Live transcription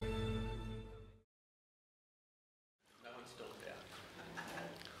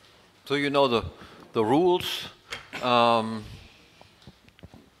So you know the rules.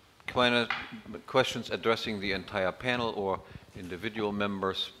 Questions addressing the entire panel or individual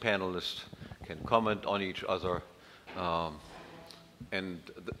members, panelists can comment on each other and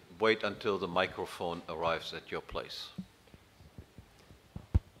wait until the microphone arrives at your place.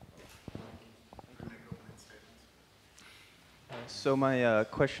 So my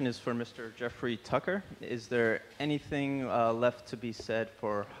question is for Mr. Jeffrey Tucker. Is there anything left to be said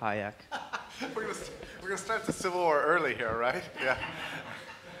for Hayek? We're going to start the Civil War early here, right? Yeah.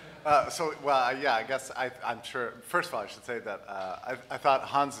 Yeah, I guess I'm sure, first of all, I should say that I thought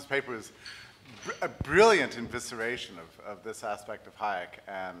Hans's paper was a brilliant evisceration of this aspect of Hayek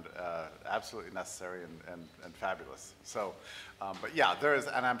and absolutely necessary and fabulous. So, but yeah, there is,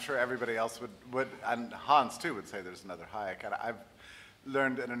 and I'm sure everybody else would, and Hans too would say there's another Hayek. And I've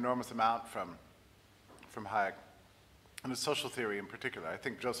learned an enormous amount from Hayek and his social theory in particular. I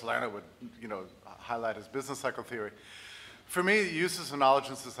think Joe Salerno would, highlight his business cycle theory. For me, Uses of Knowledge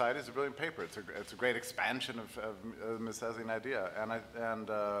in Society is a brilliant paper. It's a great expansion of the Misesian idea. And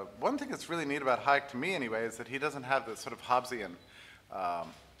one thing that's really neat about Hayek, to me anyway, is that he doesn't have the sort of Hobbesian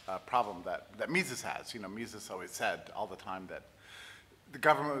problem that Mises has. Mises always said all the time that the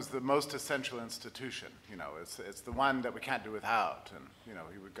government was the most essential institution. It's the one that we can't do without. And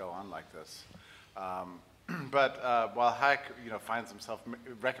he would go on like this. But while Hayek, finds himself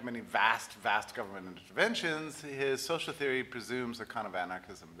recommending vast government interventions, his social theory presumes a kind of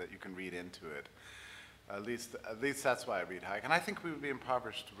anarchism that you can read into it. At least that's why I read Hayek. And I think we would be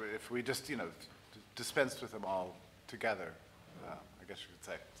impoverished if we just, dispensed with them all together. I guess you could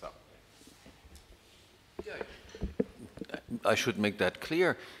say so. Yeah. I should make that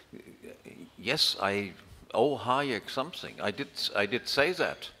clear. Yes, I owe Hayek something. I did say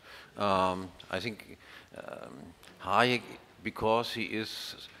that. I think. Hayek, because he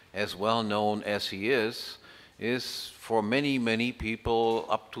is as well known as he is for many people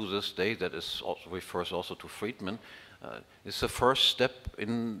up to this day, that is also, refers also to Friedman, is the first step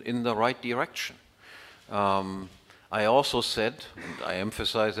in the right direction. I also said, and I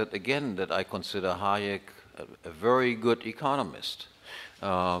emphasize it again, that I consider Hayek a very good economist.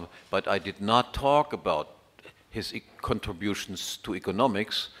 But I did not talk about his contributions to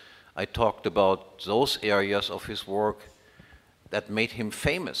economics. I talked about those areas of his work that made him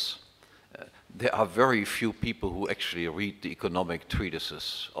famous. There are very few people who actually read the economic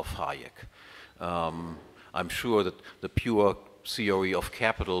treatises of Hayek. I'm sure that the pure theory of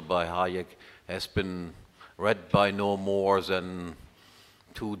capital by Hayek has been read by no more than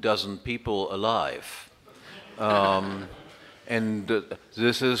 24 people alive. And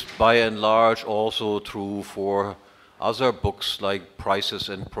this is by and large also true for other books like Prices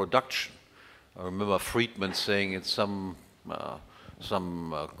and Production. I remember Friedman saying in some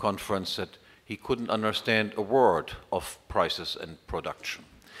conference that he couldn't understand a word of Prices and Production.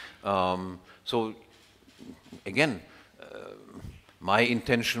 So again, my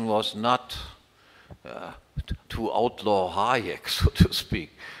intention was not to outlaw Hayek, so to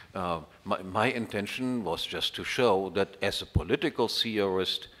speak. My intention was just to show that as a political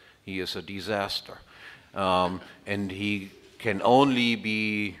theorist, he is a disaster. And he can only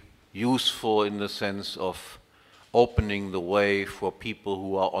be useful in the sense of opening the way for people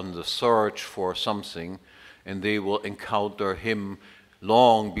who are on the search for something, and they will encounter him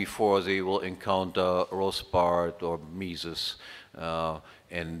long before they will encounter Rothbard or Mises.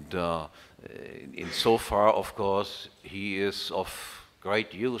 Insofar, of course, he is of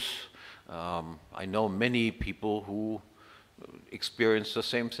great use. I know many people who experienced the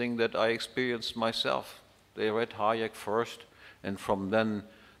same thing that I experienced myself. They read Hayek first, and from then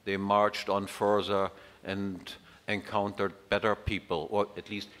they marched on further and encountered better people, or at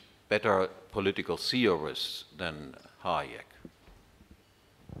least better political theorists than Hayek.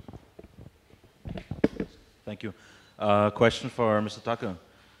 Thank you. Question for Mr. Tucker.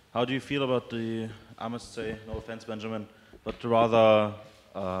 How do you feel about the, I must say, no offense, Benjamin, but the rather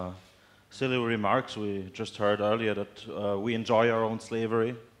silly remarks we just heard earlier that we enjoy our own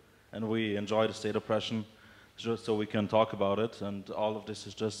slavery and we enjoy the state oppression just so we can talk about it, and all of this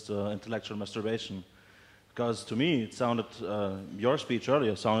is just intellectual masturbation. Because to me, it sounded, your speech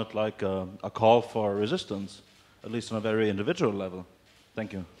earlier sounded like a call for resistance, at least on a very individual level.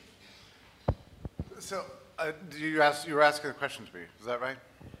 Thank you. So you were asking the question to me, is that right?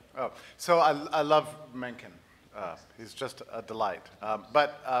 Oh, so I love Mencken. He's just a delight.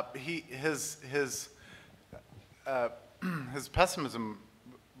 But his pessimism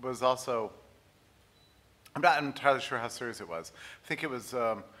was also, I'm not entirely sure how serious it was. I think it was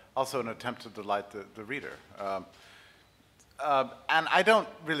also an attempt to delight the reader. and I don't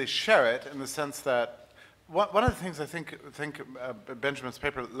really share it in the sense that one of the things I think Benjamin's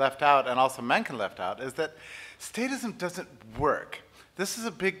paper left out, and also Mencken left out, is that statism doesn't work. This is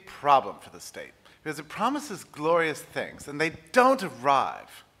a big problem for the state, because it promises glorious things, and they don't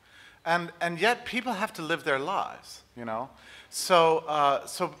arrive. And yet people have to live their lives, you know? So,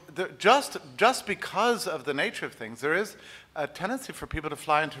 just because of the nature of things, there is a tendency for people to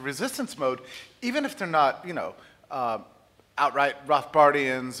fly into resistance mode, even if they're not, you know, outright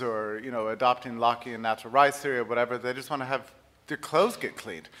Rothbardians or, you know, adopting Lockean natural rights theory or whatever. They just want to have their clothes get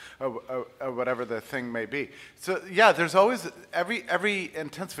cleaned or whatever the thing may be. So, yeah, there's always, every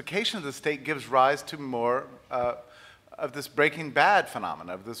intensification of the state gives rise to more of this Breaking Bad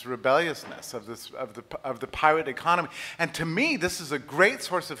phenomenon, of this rebelliousness, of the pirate economy. And to me, this is a great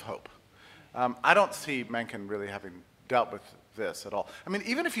source of hope. I don't see Mencken really having dealt with this at all. I mean,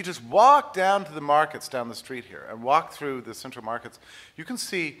 even if you just walk down to the markets down the street here and walk through the central markets, you can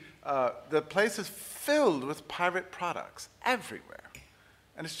see the place is filled with pirate products everywhere.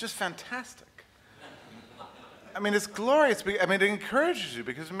 And it's just fantastic. I mean, it's glorious. I mean, it encourages you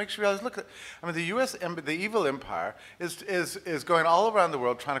because it makes you realize, look, I mean, the U.S., the evil empire is going all around the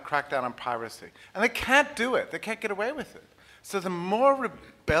world trying to crack down on piracy. And they can't do it. They can't get away with it. So the more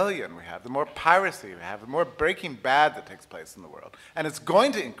rebellion we have, the more piracy we have, the more Breaking Bad that takes place in the world. And it's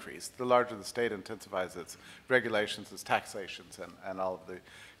going to increase the larger the state intensifies its regulations, its taxations, and all of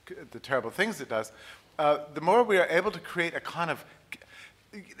the terrible things it does. The more we are able to create a kind of,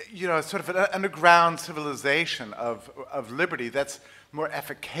 you know, sort of an underground civilization of liberty that's more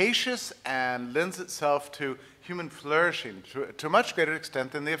efficacious and lends itself to human flourishing to a much greater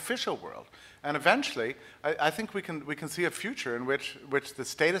extent than the official world. And eventually, I think we can see a future in which the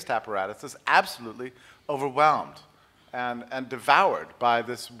statist apparatus is absolutely overwhelmed and devoured by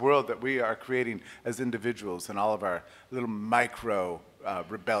this world that we are creating as individuals in all of our little micro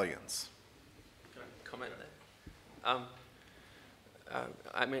rebellions. Can I comment there?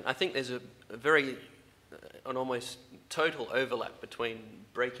 I mean, I think there's an almost total overlap between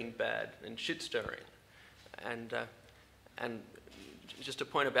Breaking Bad and shit stirring, and just a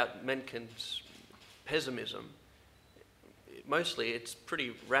point about Mencken's pessimism. Mostly, it's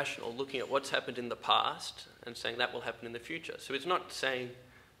pretty rational, looking at what's happened in the past and saying that will happen in the future. So it's not saying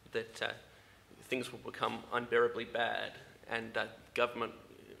that things will become unbearably bad and government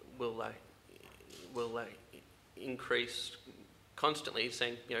will increase constantly,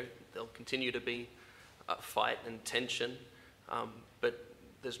 saying, you know, there'll continue to be fight and tension, but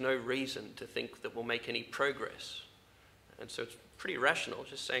there's no reason to think that we'll make any progress. And so it's pretty rational,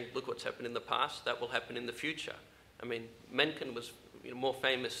 just saying, look what's happened in the past, that will happen in the future. I mean, Mencken was, you know, more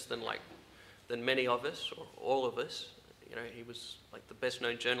famous than many of us, or all of us. You know, he was like the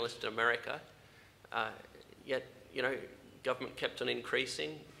best-known journalist in America. Yet, you know, government kept on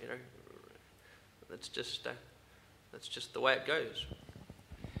increasing. You know, that's just the way it goes.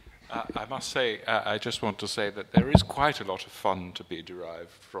 I must say, I just want to say that there is quite a lot of fun to be derived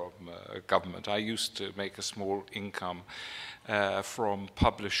from government. I used to make a small income from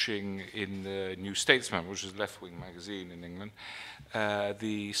publishing in the New Statesman, which is a left-wing magazine in England,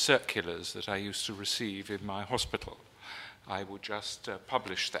 the circulars that I used to receive in my hospital. I would just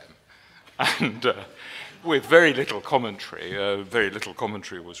publish them. And with very little commentary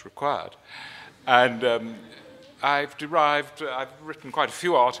was required. And I've written quite a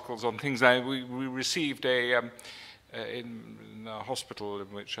few articles on things. We received in the hospital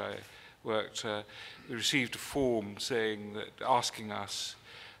in which I worked, we received a form asking us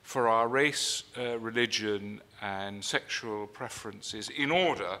for our race, religion, and sexual preferences in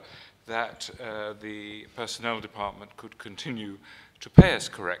order that the personnel department could continue to pay us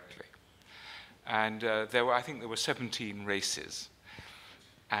correctly. And I think there were 17 races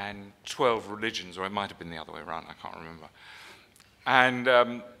and 12 religions, or it might have been the other way around, I can't remember.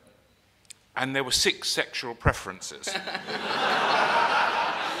 And there were 6 sexual preferences.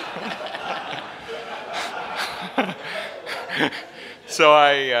 So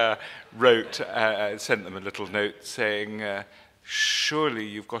I sent them a little note saying, surely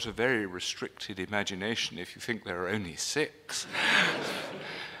you've got a very restricted imagination if you think there are only 6.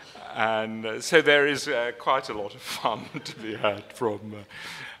 And so there is quite a lot of fun to be had from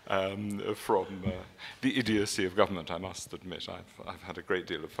the idiocy of government, I must admit. I've had a great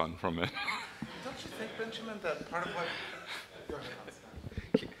deal of fun from it. Don't you think, Benjamin, that part of what... Go ahead, Hans.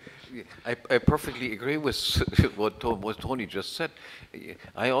 I perfectly agree with what Tony just said.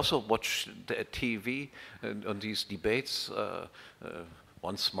 I also watch the TV on these debates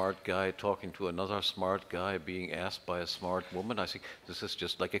one smart guy talking to another smart guy being asked by a smart woman. I think this is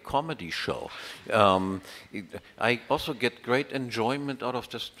just like a comedy show. I also get great enjoyment out of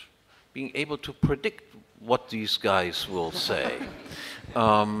just being able to predict what these guys will say,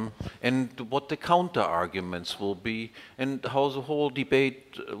 and what the counter arguments will be, and how the whole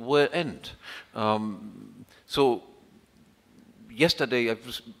debate will end. So yesterday,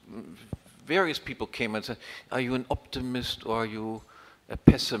 various people came and said, "Are you an optimist or are you a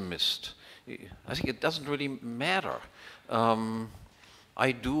pessimist?" I think it doesn't really matter.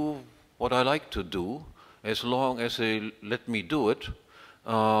 I do what I like to do, as long as they let me do it.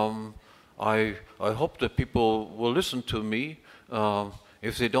 I hope that people will listen to me.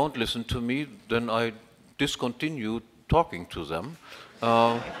 If they don't listen to me, then I discontinue talking to them.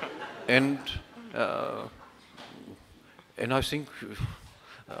 And I think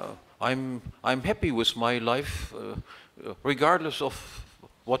I'm happy with my life, regardless of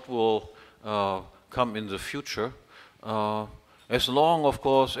what will come in the future. As long, of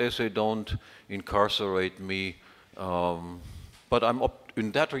course, as they don't incarcerate me. But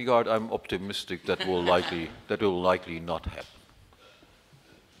in that regard, I'm optimistic that will likely not happen.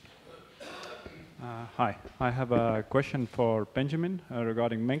 Hi, I have a question for Benjamin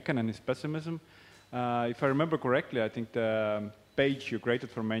regarding Mencken and his pessimism. If I remember correctly, I think the page you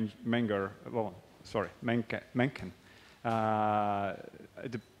created for Mencken,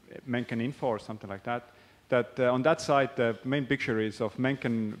 the Mencken info or something like that, that on that side the main picture is of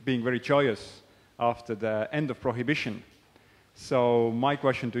Mencken being very joyous after the end of prohibition. So my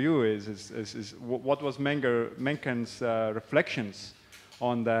question to you is what was Mencken's reflections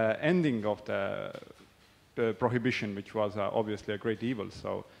on the ending of the prohibition, which was obviously a great evil?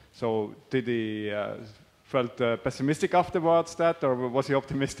 So did he felt pessimistic afterwards that, or was he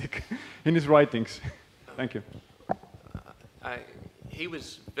optimistic in his writings? Thank you. He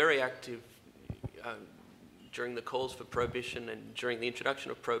was very active during the calls for prohibition and during the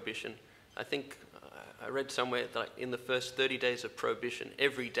introduction of prohibition. I think I read somewhere that in the first 30 days of prohibition,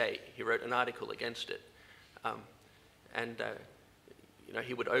 every day he wrote an article against it.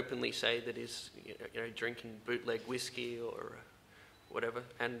 He would openly say that he's drinking bootleg whiskey or whatever,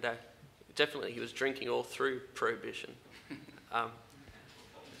 and definitely he was drinking all through prohibition.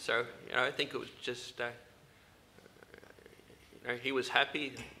 So I think it was just he was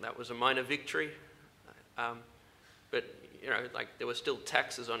happy. That was a minor victory, but there were still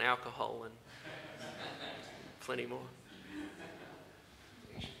taxes on alcohol and plenty more.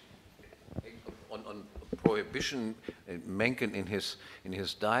 On prohibition, Mencken in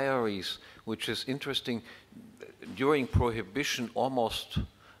his diaries, which is interesting, during prohibition almost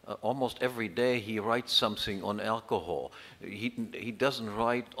every day he writes something on alcohol. He doesn't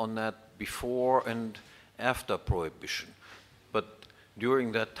write on that before and after prohibition, but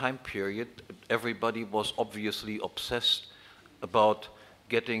during that time period everybody was obviously obsessed about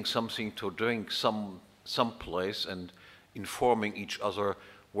getting something to drink someplace and informing each other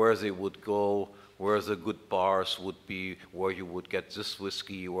where they would go, where the good bars would be, where you would get this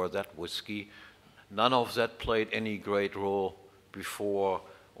whiskey or that whiskey. None of that played any great role before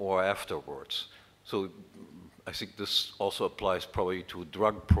or afterwards. So I think this also applies probably to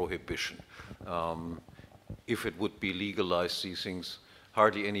drug prohibition. If it would be legalized, these things,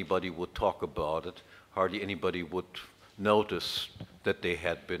 hardly anybody would talk about it. Hardly anybody would notice that they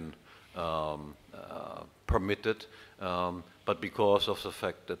had been permitted. But because of the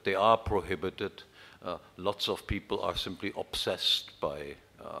fact that they are prohibited, lots of people are simply obsessed by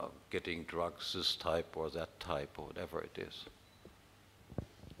getting drugs, this type or that type or whatever it is.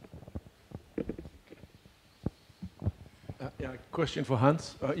 Question for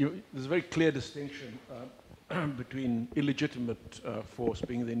Hans. There's a very clear distinction between illegitimate force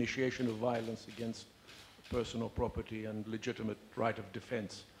being the initiation of violence against person or property and legitimate right of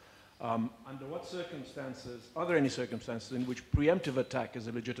defense. Under what circumstances, are there any circumstances in which preemptive attack is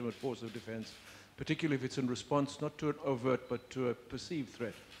a legitimate force of defense, particularly if it's in response not to an overt but to a perceived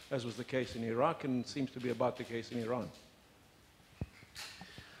threat, as was the case in Iraq and seems to be about the case in Iran?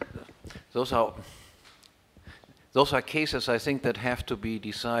 Those are cases, I think, that have to be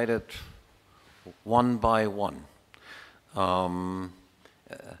decided one by one.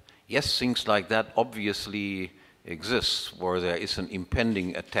 Yes, things like that obviously exist, where there is an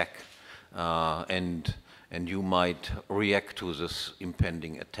impending attack, and you might react to this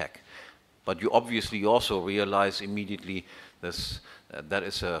impending attack. But you obviously also realize immediately that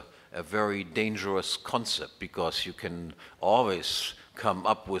is a very dangerous concept, because you can always come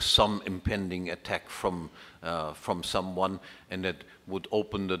up with some impending attack from someone, and it would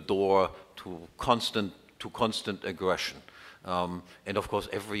open the door to constant aggression. And of course,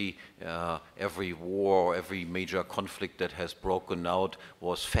 every war, every major conflict that has broken out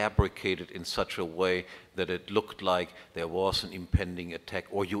was fabricated in such a way that it looked like there was an impending attack,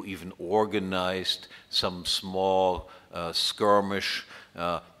 or you even organized some small skirmish,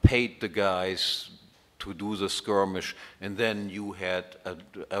 paid the guys to do the skirmish, and then you had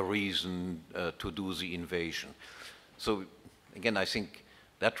a reason to do the invasion. So again, I think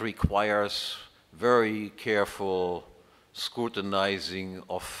that requires very careful scrutinizing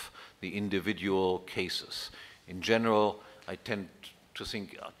of the individual cases. In general, I tend to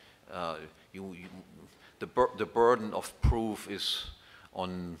think the burden of proof is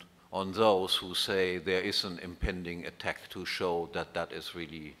on those who say there is an impending attack to show that that is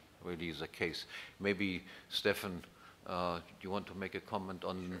really the case. Maybe, Stefan, do you want to make a comment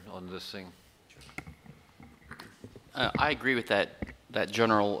on this thing? I agree with that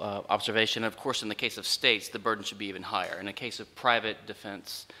general observation. Of course, in the case of states, the burden should be even higher. In the case of private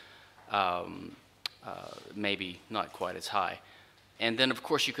defense, maybe not quite as high. And then, of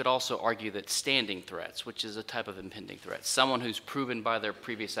course, you could also argue that standing threats, which is a type of impending threat, someone who's proven by their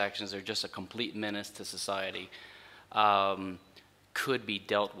previous actions they're just a complete menace to society, could be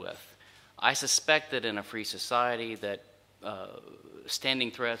dealt with. I suspect that in a free society that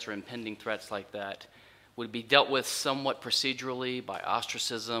standing threats or impending threats like that would be dealt with somewhat procedurally by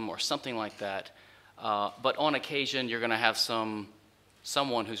ostracism or something like that. But on occasion, you're going to have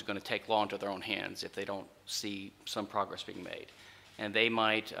someone who's going to take law into their own hands if they don't see some progress being made. And they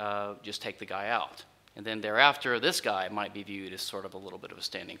might just take the guy out. And then thereafter, this guy might be viewed as sort of a little bit of a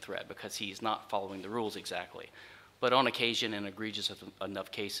standing threat because he's not following the rules exactly. But on occasion, in egregious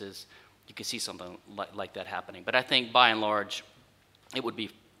enough cases, you can see something like that happening. But I think by and large, it would be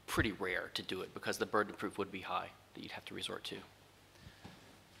pretty rare to do it because the burden of proof would be high that you'd have to resort to.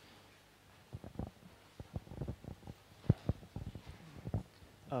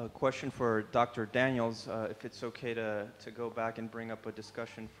 Question for Dr. Daniels. If it's okay to go back and bring up a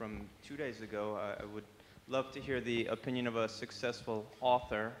discussion from 2 days ago, I would love to hear the opinion of a successful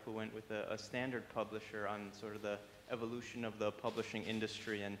author who went with a standard publisher on sort of the evolution of the publishing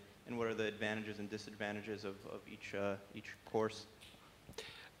industry and what are the advantages and disadvantages of each course.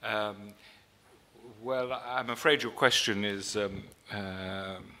 Well, I'm afraid your question is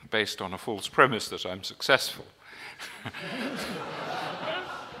based on a false premise that I'm successful.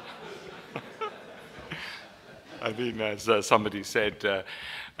 I mean, as somebody said, the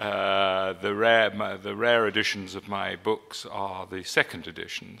rare editions of my books are the second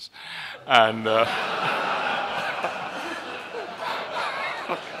editions, and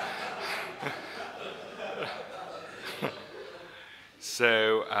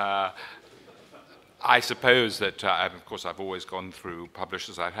so I suppose that, of course, I've always gone through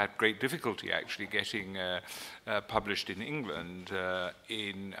publishers. I've had great difficulty actually getting published in England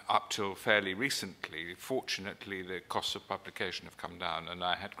up till fairly recently. Fortunately, the costs of publication have come down, and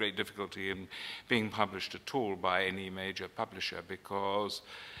I had great difficulty in being published at all by any major publisher because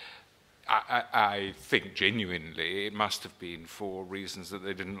I think genuinely it must have been for reasons that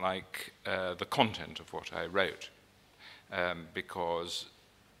they didn't like the content of what I wrote, because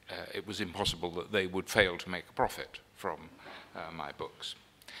it was impossible that they would fail to make a profit from my books.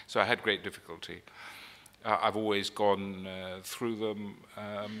 So I had great difficulty. I've always gone through them.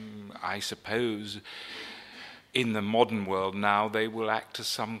 I suppose in the modern world now they will act as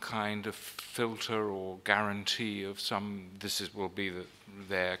some kind of filter or guarantee of some, will be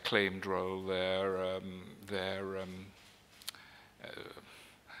their claimed role,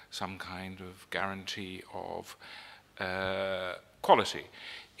 some kind of guarantee of quality.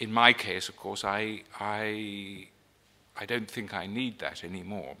 In my case, of course, I don't think I need that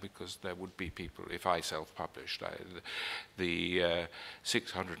anymore because there would be people, if I self-published, the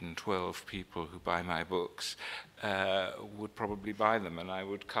 612 people who buy my books would probably buy them and I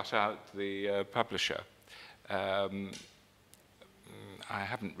would cut out the publisher. I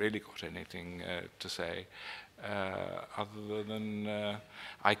haven't really got anything to say other than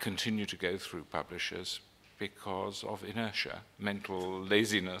I continue to go through publishers because of inertia, mental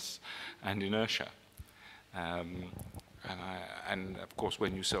laziness and inertia. And of course,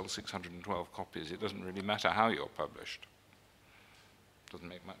 when you sell 612 copies, it doesn't really matter how you're published. It doesn't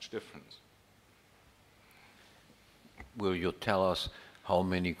make much difference. Will you tell us how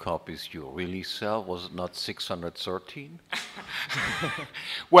many copies you really sell? Was it not 613?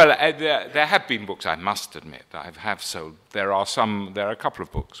 Well, there have been books, I must admit, I have sold. There are a couple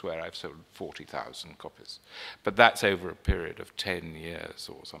of books where I've sold 40,000 copies. But that's over a period of 10 years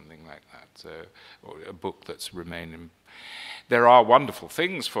or something like that. So, or a book that's remained. There are wonderful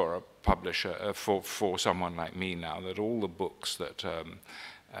things for a publisher, for someone like me now, that all the books that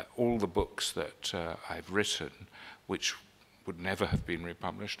I've written, which would never have been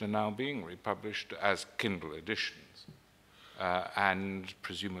republished, are now being republished as Kindle editions. And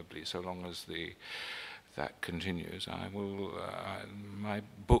presumably, so long as that continues, I will, my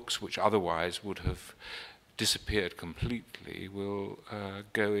books, which otherwise would have disappeared completely, will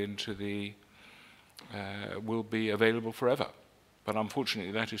go into will be available forever. But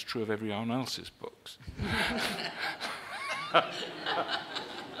unfortunately, that is true of everyone else's books.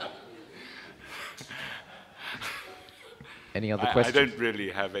 Any other questions? I don't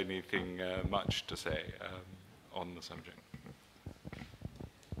really have anything much to say on the subject.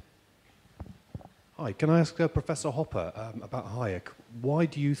 Hi, can I ask Professor Hoppe about Hayek? Why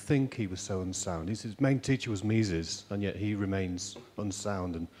do you think he was so unsound? His main teacher was Mises, and yet he remains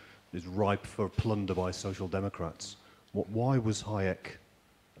unsound and is ripe for plunder by social democrats. Why was Hayek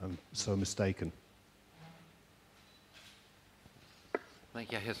so mistaken?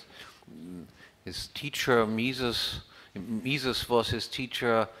 Yeah, his teacher, Mises was his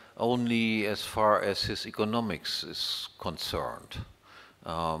teacher only as far as his economics is concerned.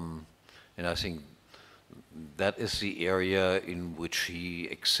 And I think that is the area in which he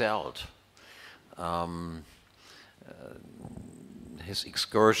excelled. His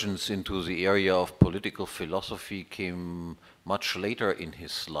excursions into the area of political philosophy came much later in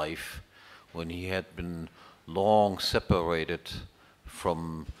his life, when he had been long separated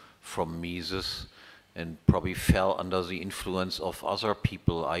from Mises and probably fell under the influence of other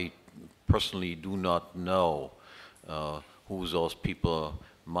people. I personally do not know who those people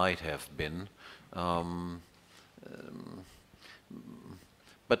might have been.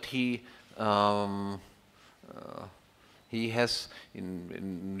 But he has,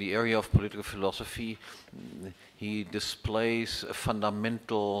 in the area of political philosophy, he displays a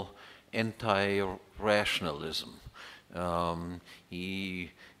fundamental anti-rationalism.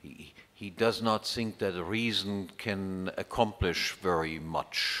 He does not think that reason can accomplish very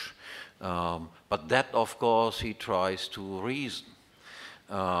much. But that, of course, he tries to reason.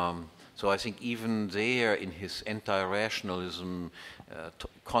 So I think even there, in his anti-rationalism,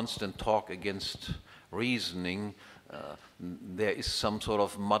 constant talk against reasoning, there is some sort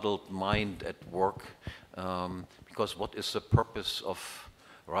of muddled mind at work, because what is the purpose of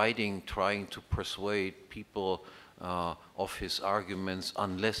writing, trying to persuade people of his arguments,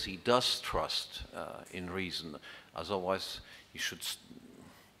 unless he does trust in reason? Otherwise, he should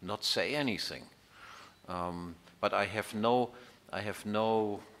not say anything. But I have no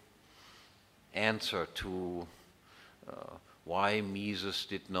answer to why Mises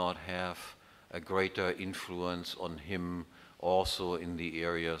did not have a greater influence on him also in the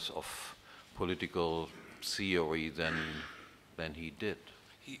areas of political theory than he did.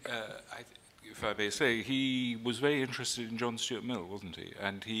 If I may say, he was very interested in John Stuart Mill, wasn't he?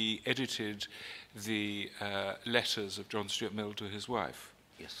 And he edited the letters of John Stuart Mill to his wife.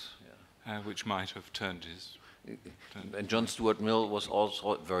 Yes. Which might have turned his... And John Stuart Mill was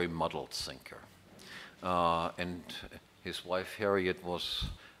also a very muddled thinker. And his wife Harriet was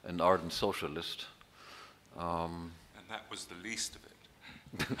an ardent socialist. And that was the least of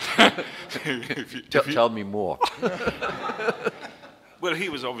it. Tell me more. Well, he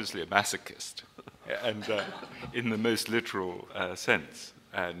was obviously a masochist, and in the most literal sense.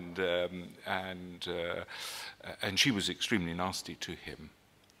 And she was extremely nasty to him.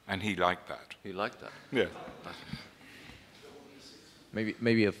 And he liked that. He liked that? Yeah.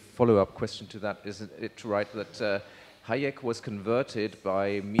 Maybe a follow-up question to that. Isn't it right that Hayek was converted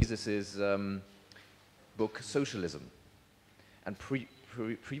by Mises's book Socialism? And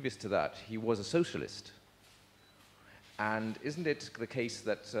previous to that, he was a socialist. And isn't it the case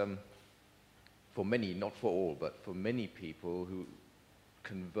that for many, not for all, but for many people who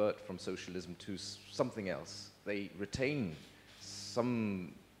convert from socialism to something else, they retain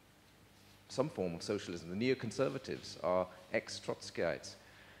some form of socialism? The neoconservatives are ex-Trotskyites.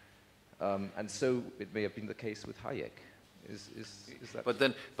 And so it may have been the case with Hayek. Is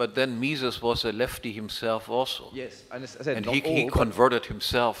that? But then Mises was a lefty himself also. Yes, and as I said, and not he all, converted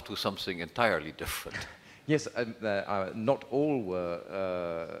himself to something entirely different. Yes, not all were,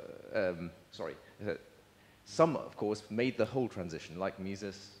 some, of course, made the whole transition, like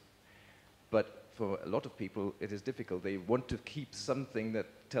Mises, but for a lot of people, it is difficult. They want to keep something that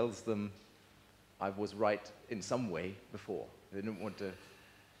tells them, I was right in some way before. They didn't want to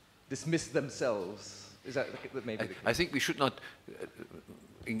dismiss themselves. Is that maybe the case? I think we should not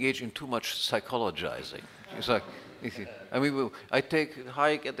engage in too much psychologizing. It's like, I mean, I take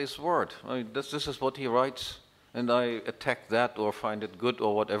Hayek at his word. I mean, this is what he writes, and I attack that or find it good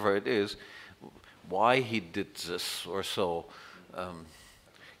or whatever it is. Why he did this or so.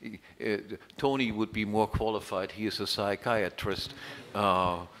 Tony would be more qualified. He is a psychiatrist.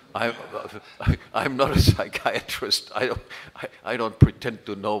 I'm not a psychiatrist. I don't pretend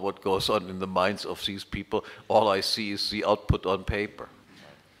to know what goes on in the minds of these people. All I see is the output on paper.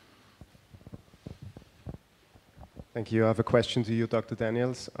 Thank you. I have a question to you, Dr.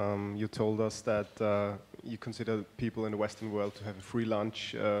 Daniels. You told us that you consider people in the Western world to have a free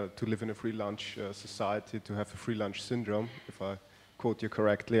lunch, to live in a free lunch society, to have a free lunch syndrome, if I quote you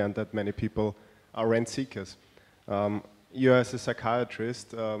correctly, and that many people are rent seekers. You as a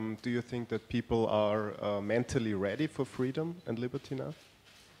psychiatrist, do you think that people are mentally ready for freedom and liberty now?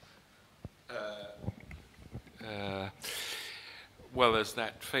 Well, there's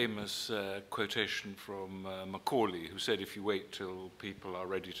that famous quotation from Macaulay, who said, if you wait till people are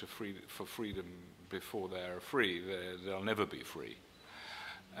ready for freedom before they're free, they'll never be free.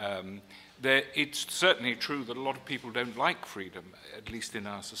 It's certainly true that a lot of people don't like freedom, at least in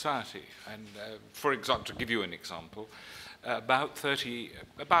our society. And for example, to give you an example, about a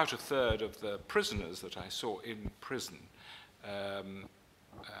third of the prisoners that I saw in prison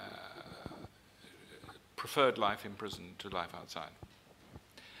preferred life in prison to life outside.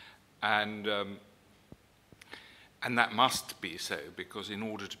 And that must be so, because in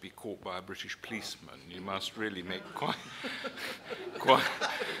order to be caught by a British policeman, you must really make quite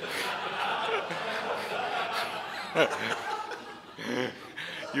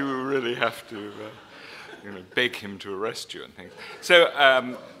you really have to beg him to arrest you and things. So,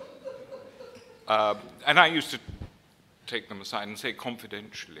 and I used to take them aside and say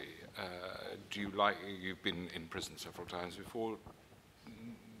confidentially, you've been in prison several times before,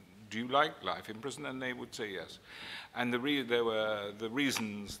 do you like life in prison? And they would say yes. And the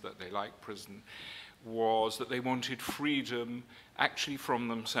reasons that they liked prison was that they wanted freedom actually from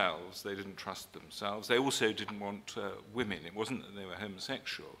themselves. They didn't trust themselves. They also didn't want women. It wasn't that they were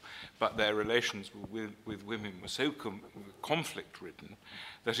homosexual, but their relations with women were so conflict-ridden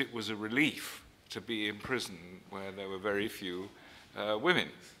that it was a relief to be in prison where there were very few women.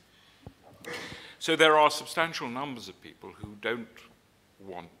 So there are substantial numbers of people who don't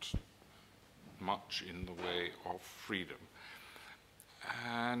want much in the way of freedom.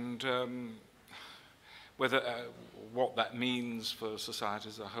 And what that means for society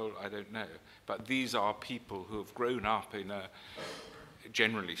as a whole, I don't know. But these are people who have grown up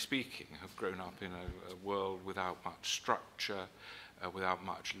generally speaking, have grown up in a world without much structure, without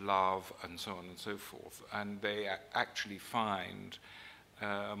much love, and so on and so forth. And they actually find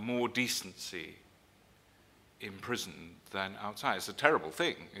more decency in prison than outside. It's a terrible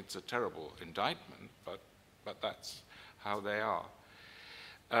thing. It's a terrible indictment, but that's how they are.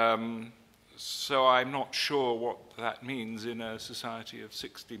 So I'm not sure what that means in a society of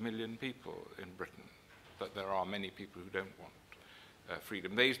 60 million people in Britain, that there are many people who don't want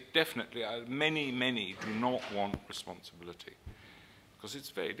freedom. They definitely, many do not want responsibility, because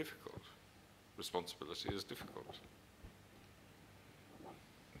it's very difficult. Responsibility is difficult.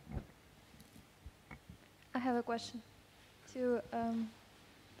 I have a question to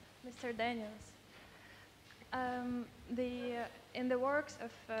Mr. Daniels. In the works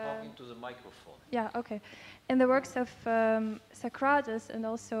of... Talking to the microphone. Yeah, okay. In the works of Socrates and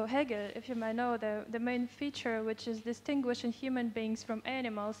also Hegel, if you might know, the main feature which is distinguishing human beings from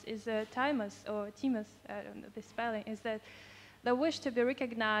animals is thymus, or thymus, I don't know the spelling, is that the wish to be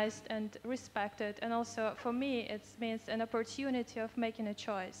recognized and respected, and also for me it means an opportunity of making a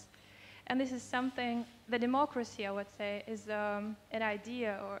choice. And this is something, the democracy, I would say, is an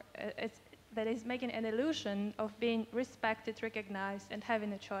idea, or that is making an illusion of being respected, recognized, and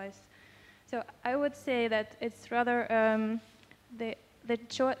having a choice. So I would say that it's rather the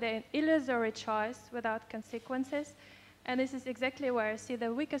illusory choice without consequences. And this is exactly where I see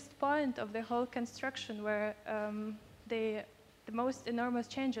the weakest point of the whole construction, where the most enormous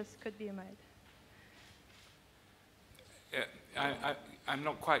changes could be made. I'm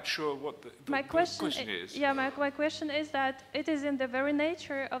not quite sure what the question is. Yeah, my question is that it is in the very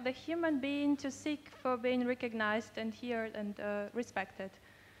nature of the human being to seek for being recognized and heard and respected.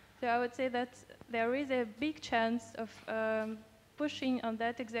 So I would say that there is a big chance of pushing on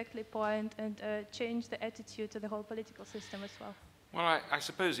that exactly point and change the attitude to the whole political system as well. Well, I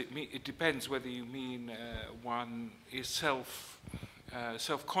suppose it depends whether you mean one is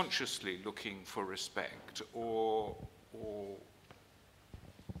self-consciously looking for respect, or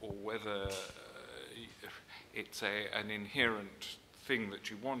whether it's an inherent thing that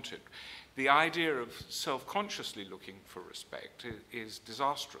you wanted. The idea of self-consciously looking for respect is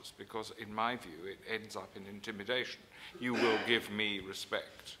disastrous, because in my view it ends up in intimidation. You will give me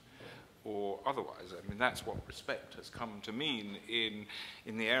respect, or otherwise. I mean, that's what respect has come to mean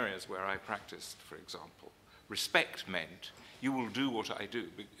in the areas where I practiced, for example. Respect meant you will do what I do,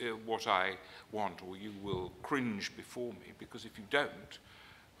 what I want, or you will cringe before me, because if you don't,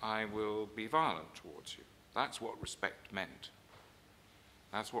 I will be violent towards you. That's what respect meant.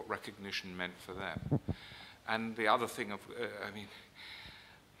 That's what recognition meant for them. And the other thing I mean,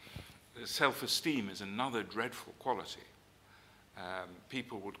 self-esteem is another dreadful quality.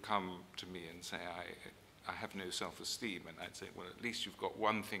 People would come to me and say, I have no self-esteem, and I'd say, well, at least you've got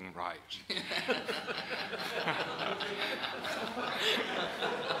one thing right.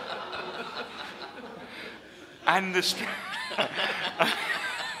 And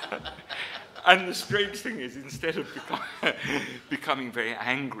the strange thing is, instead of becoming very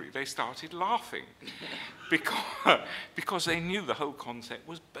angry, they started laughing because they knew the whole concept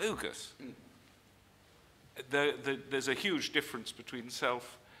was bogus. There's a huge difference between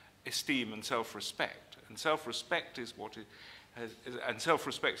self-esteem and self-respect. And self-respect is and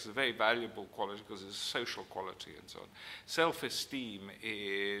self-respect is a very valuable quality because it's a social quality and so on. Self-esteem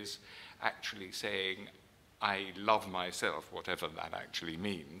is actually saying, I love myself, whatever that actually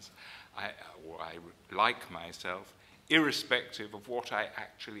means. I like myself, irrespective of what I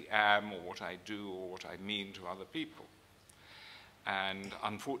actually am, or what I do, or what I mean to other people. And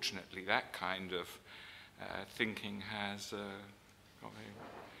unfortunately, that kind of thinking has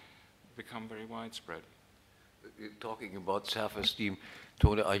become very widespread. Talking about self-esteem,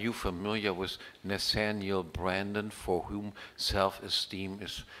 Tone, are you familiar with Nathaniel Brandon, for whom self-esteem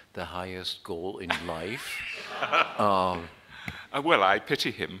is the highest goal in life? Well, I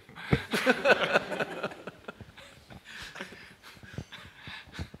pity him.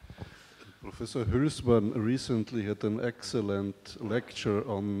 Professor Hülsmann recently had an excellent lecture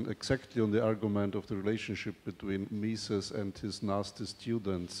on exactly on the argument of the relationship between Mises and his nasty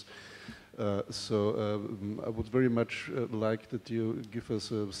students. I would very much like that you give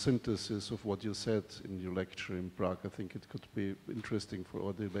us a synthesis of what you said in your lecture in Prague. I think it could be interesting for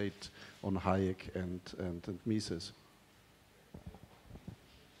our debate on Hayek and Mises.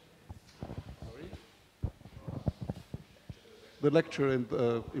 The lecture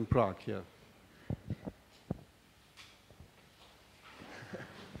in Prague, yeah.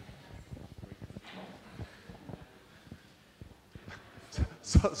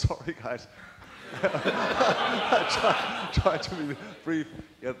 Sorry, guys. I try to be brief.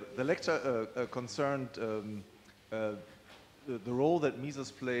 Yeah, the lecture concerned the role that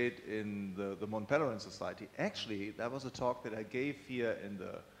Mises played in the Mont Pelerin Society. Actually, that was a talk that I gave here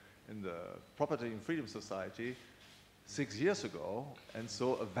in the Property and Freedom Society 6 years ago, and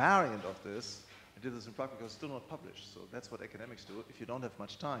so a variant of this, I did this in Prague because it's still not published. So that's what academics do. If you don't have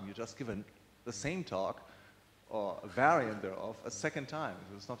much time, you just give the same talk or a variant thereof a second time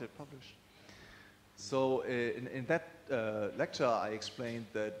because it's not yet published. So in that lecture, I explained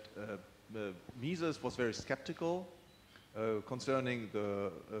that Mises was very skeptical concerning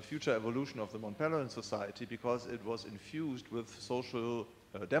the future evolution of the Mont Pelerin Society because it was infused with social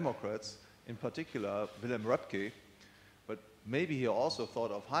democrats, in particular Wilhelm Röpke. But maybe he also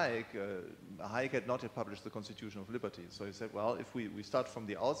thought of Hayek. Hayek had not yet published the Constitution of Liberty. So he said, well, if we start from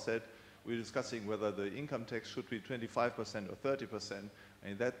the outset, we're discussing whether the income tax should be 25% or 30%,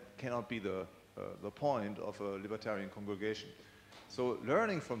 and that cannot be the point of a libertarian congregation. So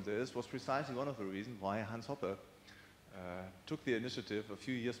learning from this was precisely one of the reasons why Hans Hoppe took the initiative a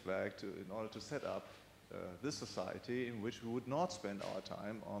few years back in order to set up this society in which we would not spend our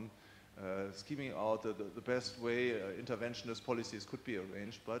time on scheming out the best way interventionist policies could be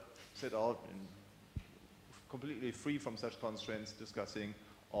arranged, but set out completely free from such constraints, discussing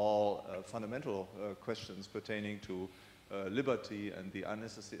all fundamental questions pertaining to liberty and the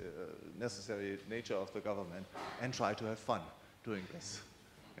unnecessary nature of the government, and try to have fun doing this.